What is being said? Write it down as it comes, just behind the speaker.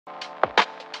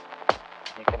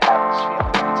you can have this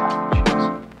feeling anytime you choose.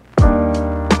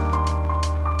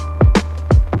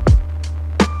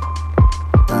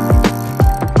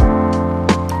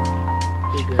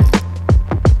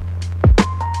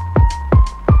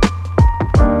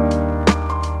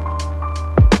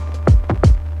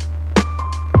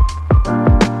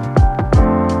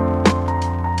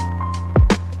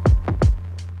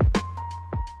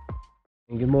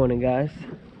 Good morning, guys.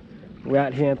 We're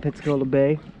out here in Pensacola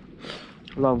Bay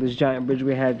along this giant bridge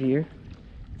we have here.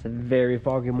 It's a very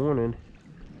foggy morning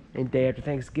and day after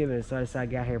Thanksgiving, so I decided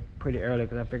to get out here pretty early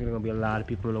because I figured there's gonna be a lot of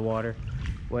people in the water.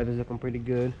 Weather's looking pretty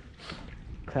good.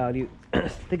 Cloudy, I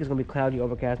think it's gonna be cloudy,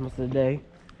 overcast most of the day,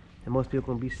 and most people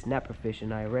are gonna be snapper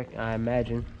fishing. I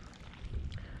imagine.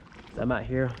 So I'm out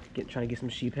here trying to get some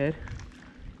sheephead.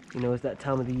 You know, it's that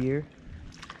time of the year.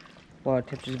 Water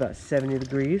temperature is about 70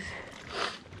 degrees.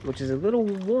 Which is a little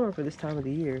warm for this time of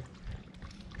the year,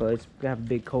 but it's gonna have a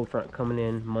big cold front coming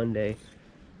in Monday,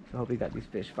 so I hope we got these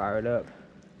fish fired up.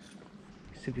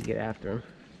 See if we get after them.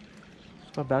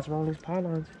 Just gonna bounce around these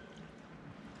pylons.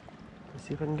 Let's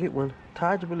see if I can get one.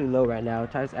 Tide's really low right now.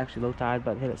 Tide's actually low tide,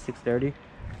 about to hit at 6:30.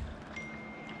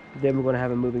 Then we're gonna have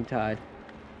a moving tide.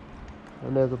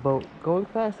 And there's a boat going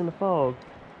fast in the fog.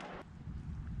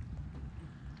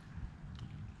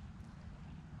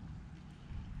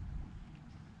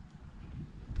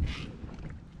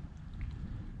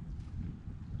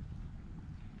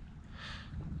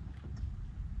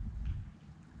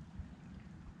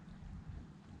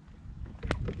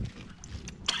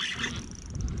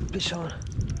 Fish on.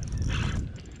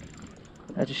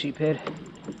 That's a sheephead.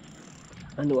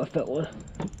 I knew I felt one.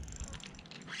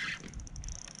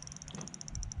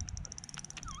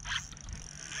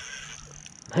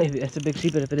 Maybe that's a big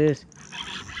sheephead if it is.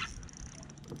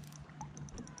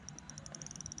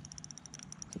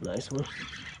 Nice one.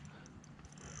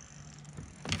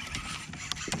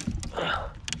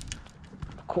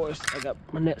 Of course, I got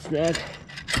my net snagged.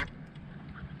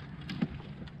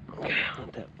 Okay,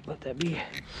 let that be.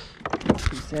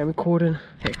 I'm recording.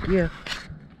 Heck yeah.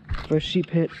 First sheep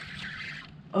hit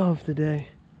of the day.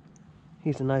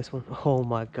 He's a nice one. Oh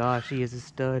my gosh, he is a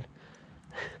stud.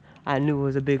 I knew it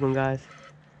was a big one, guys.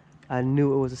 I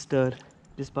knew it was a stud.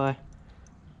 Just by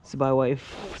way he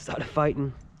started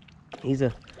fighting. He's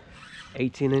a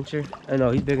 18 incher. I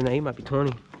know he's bigger than that. He might be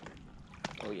 20.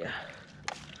 Oh yeah.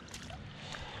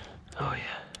 Oh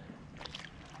yeah.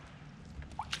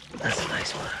 That's a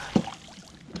nice one.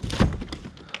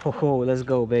 Oh, let's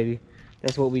go, baby.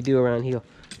 That's what we do around here.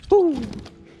 Woo!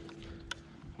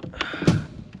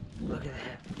 Look at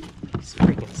that. This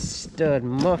freaking stud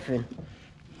muffin.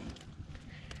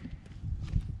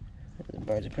 The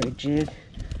bird's a pretty jig. I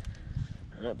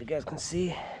don't know if you guys can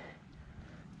see,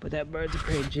 but that bird's a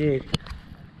pretty jig.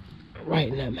 Right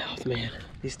in that mouth, man.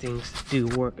 These things do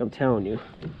work, I'm telling you.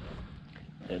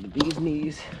 They're the bee's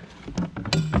knees.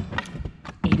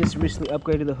 He just recently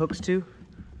upgraded the hooks too.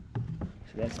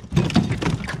 So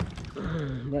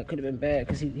that could have been bad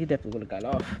because he definitely would have got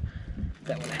off if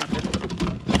that would have happened.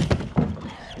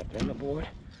 Strap it on the board.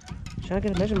 Trying to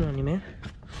get a measurement on you, man.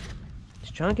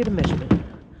 Just trying to get a measurement.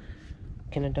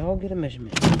 Can a dog get a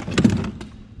measurement?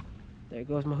 There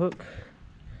goes my hook.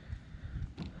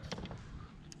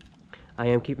 I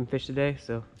am keeping fish today,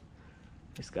 so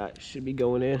this guy should be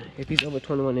going in. If he's over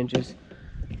 21 inches,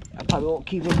 I probably won't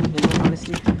keep him, in all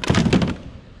honesty.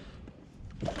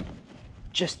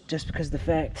 Just because of the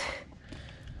fact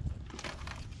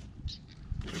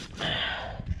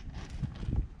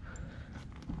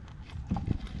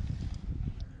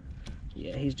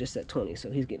yeah, he's just at 20, so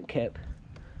he's getting kept.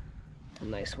 A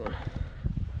nice one.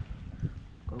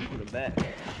 Gonna put it back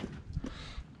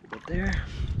right there.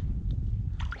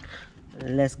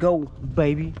 Let's go,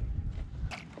 baby.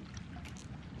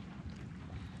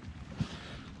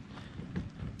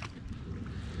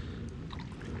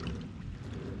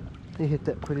 He hit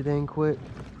that pretty dang quick.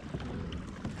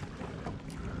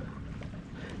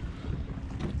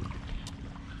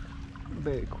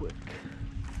 Very quick.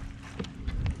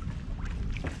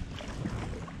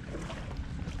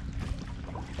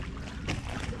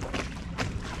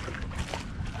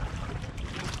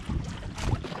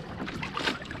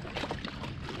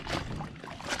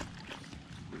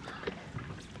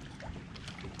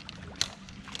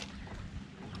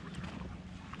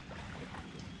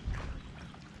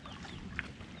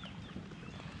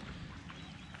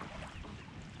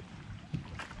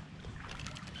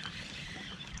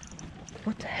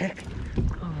 What the heck?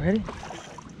 Already?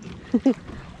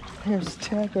 There's a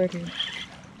tag right here.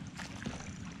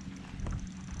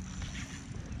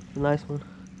 Nice one.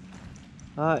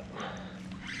 Alright.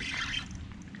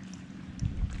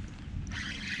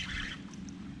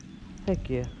 Heck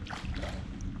yeah.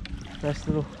 Nice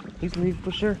little, he's leaving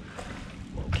for sure.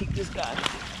 We'll keep this guy.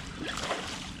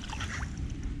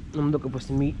 I'm looking for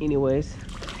some meat anyways.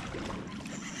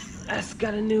 That's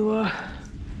got a new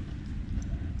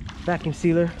vacuum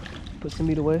sealer. Put some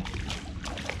meat away.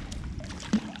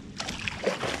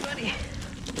 Buddy.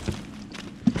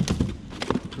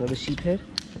 Another sheephead.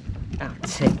 I'll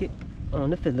take it on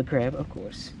the fiddler crab, of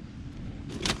course.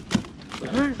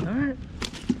 Alright, alright.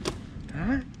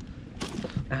 Alright.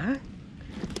 Alright.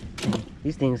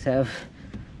 These things have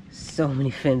so many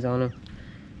fins on them.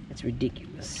 It's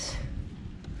ridiculous.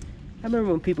 I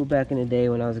remember when people back in the day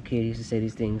when I was a kid used to say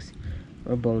these things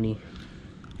are bony.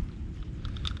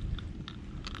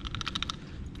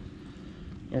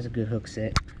 That's a good hook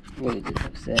set. Really good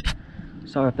hook set.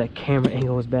 Sorry if that camera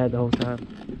angle was bad the whole time.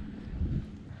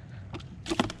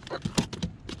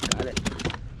 Got it.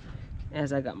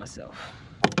 As I got myself.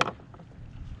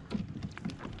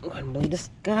 Go ahead and bleed this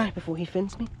guy before he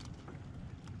fins me.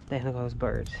 Dang, look at those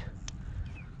birds.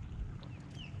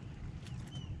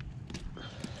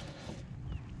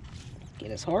 Get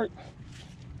his heart.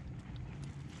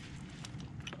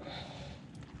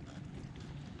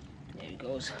 There he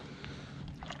goes.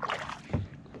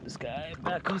 Put this guy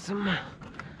back on some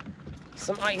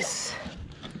ice.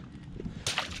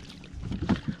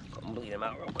 Gonna bleed him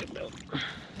out real quick though.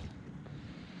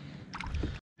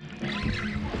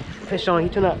 Hey Sean, you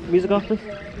turn that music off, please?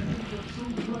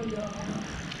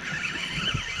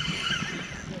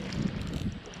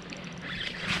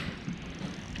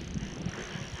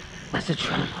 That's a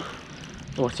drum.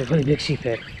 Oh, it's a really big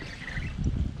sheephead.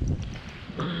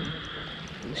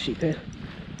 The sheephead.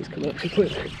 He's coming up too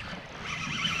quick.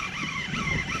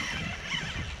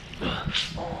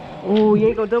 Oh, you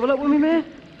ain't gonna double up with me, man?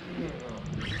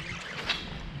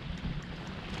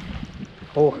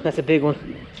 Oh, that's a big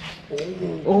one.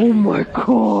 Oh my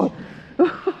god!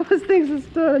 This thing's a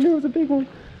stud. I knew it was a big one.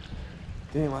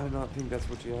 Damn, I did not think that's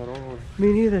what you had on.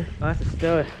 Me neither. Oh, that's a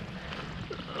stud.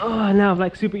 Oh, now I'm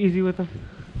like super easy with them.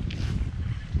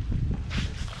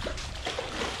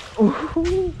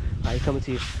 Ooh. Alright, he's coming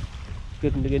to you.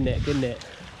 Good net, good net.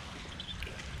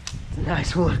 It's a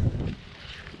nice one.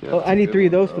 Yeah, Oh, I need 3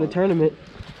 of those for the tournament.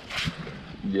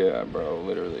 Yeah, bro,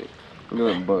 literally. Look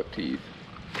at them buck teeth.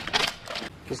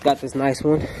 Just got this nice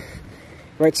one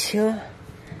right here.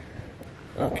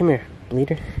 Oh, come here,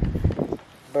 bleeder.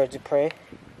 Birds of prey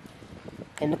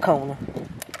in the corner.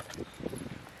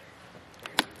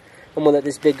 I'm gonna let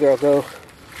this big girl go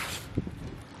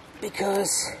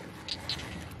because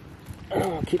I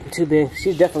don't want to keep them too big.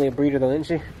 She's definitely a breeder though, isn't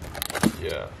she?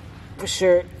 Yeah. For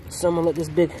sure. So I'm gonna let this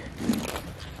big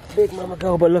mama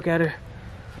go, but look at her.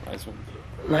 Nice one.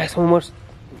 Nice one. What's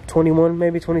 21,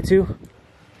 maybe 22?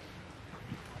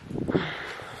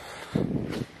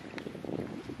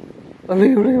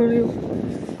 Leave.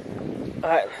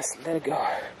 Alright, let's let it go.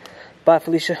 Bye,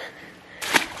 Felicia.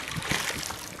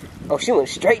 Oh, she went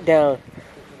straight down.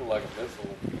 Like a missile.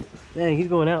 Dang, he's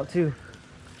going out too.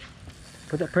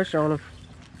 Put that pressure on him.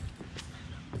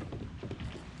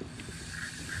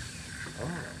 Oh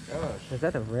my gosh. Is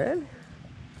that a red?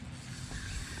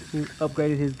 He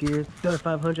upgraded his gear.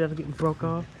 3500 after getting broke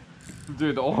off.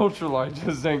 Dude, the ultralight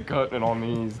just ain't cutting it on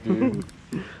these, dude.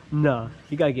 Nah,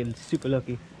 you gotta get super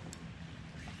lucky.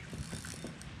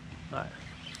 Alright.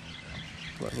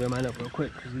 Well, wear mine up real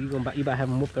quick because you about to have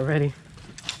them whooped already.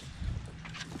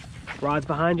 Rod's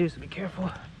behind you, so be careful.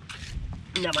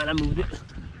 Never mind, I moved it.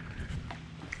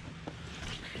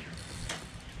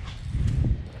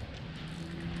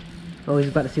 Oh, he's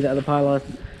about to see the other pylon.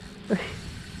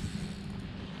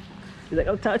 He's like,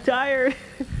 I'm tired.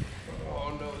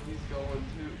 Oh no, he's going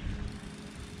too.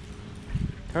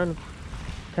 Turn him.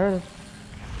 Turn him.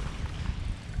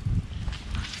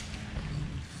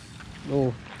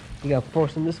 Oh, you gotta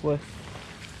force him this way.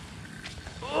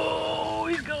 Oh,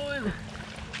 he's going.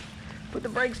 Put the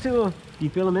brakes to him. Do you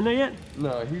feel him in there yet?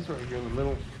 No, he's right here in the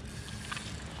middle.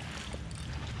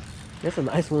 That's a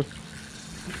nice one.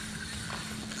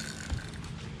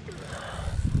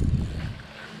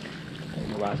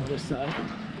 I'm gonna rise on this side.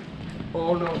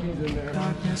 Oh no, he's in there.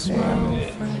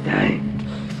 Dang.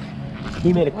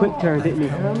 He made a quick turn, didn't he?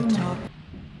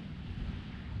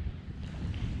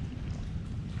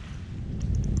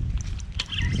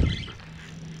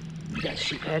 You got a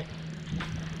sheephead?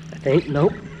 I think.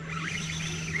 Nope.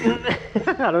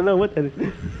 I don't know what that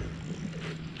is.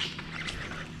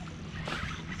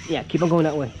 Yeah, keep on going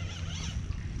that way.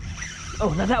 Oh,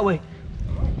 not that way.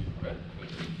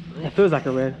 It feels like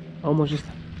a red. Almost just.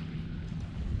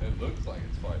 It looks like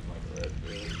it's fighting like a red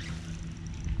fish.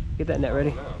 Get that net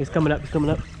ready. He's coming up. He's coming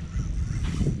up.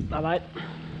 I lied.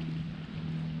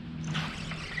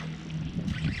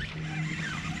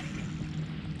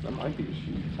 That might be a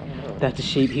sheep. I don't know. That's a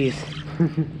sheep. He's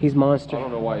I monster.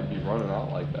 don't know why he'd be running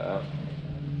out like that.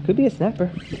 Could be a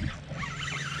snapper.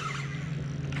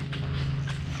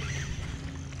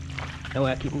 No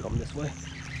way, I keep him going this way.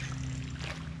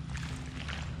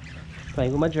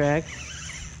 Playing with my drag.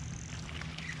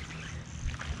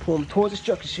 Pull him towards the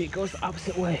structure so he goes the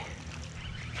opposite way.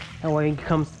 That way he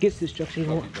gets to the structure. He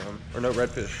won't. Or no,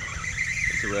 redfish.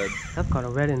 It's a red. I've caught a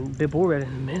red and big bull red in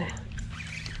a minute.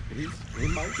 He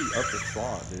might be up the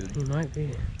slot, dude. He might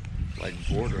be. Like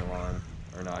borderline.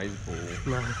 Or no, he's bull.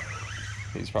 No.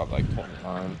 He's probably like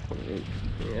 29, 28.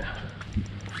 Yeah.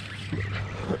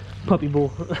 Puppy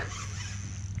bull.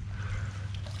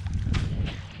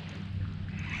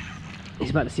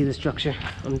 He's about to see the structure.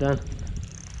 I'm done.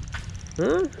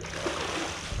 Huh?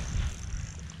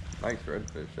 Nice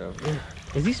redfish, though. Yeah.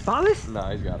 Is he spotless?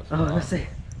 Nah, he's got a spot. Oh, let's see.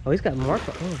 Oh, he's got a mark.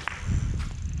 Oh.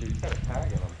 Dude, he's got a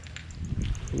tag in him.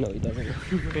 No, he doesn't.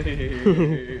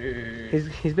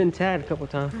 he's been tagged a couple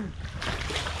times.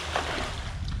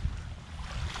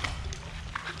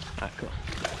 Alright, cool.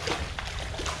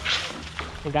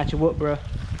 I got you whooped, bro.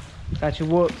 Got you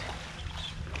whooped.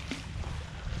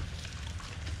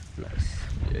 Nice.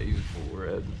 Yeah, he's bull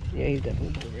red. Yeah, he's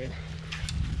definitely bull red.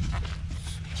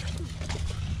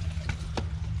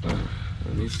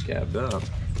 And he's scabbed up.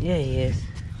 Yeah, he is.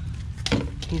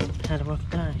 He's had a rough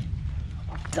day.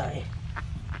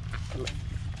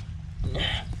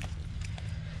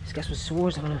 He's got some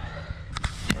swords on him.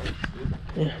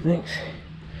 Yeah, thanks.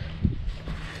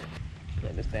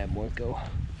 Let this bad boy go.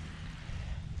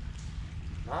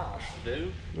 Nice,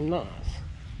 dude. Nice.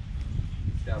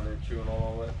 He's down there chewing on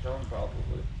all that chum,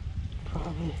 probably.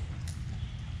 Probably.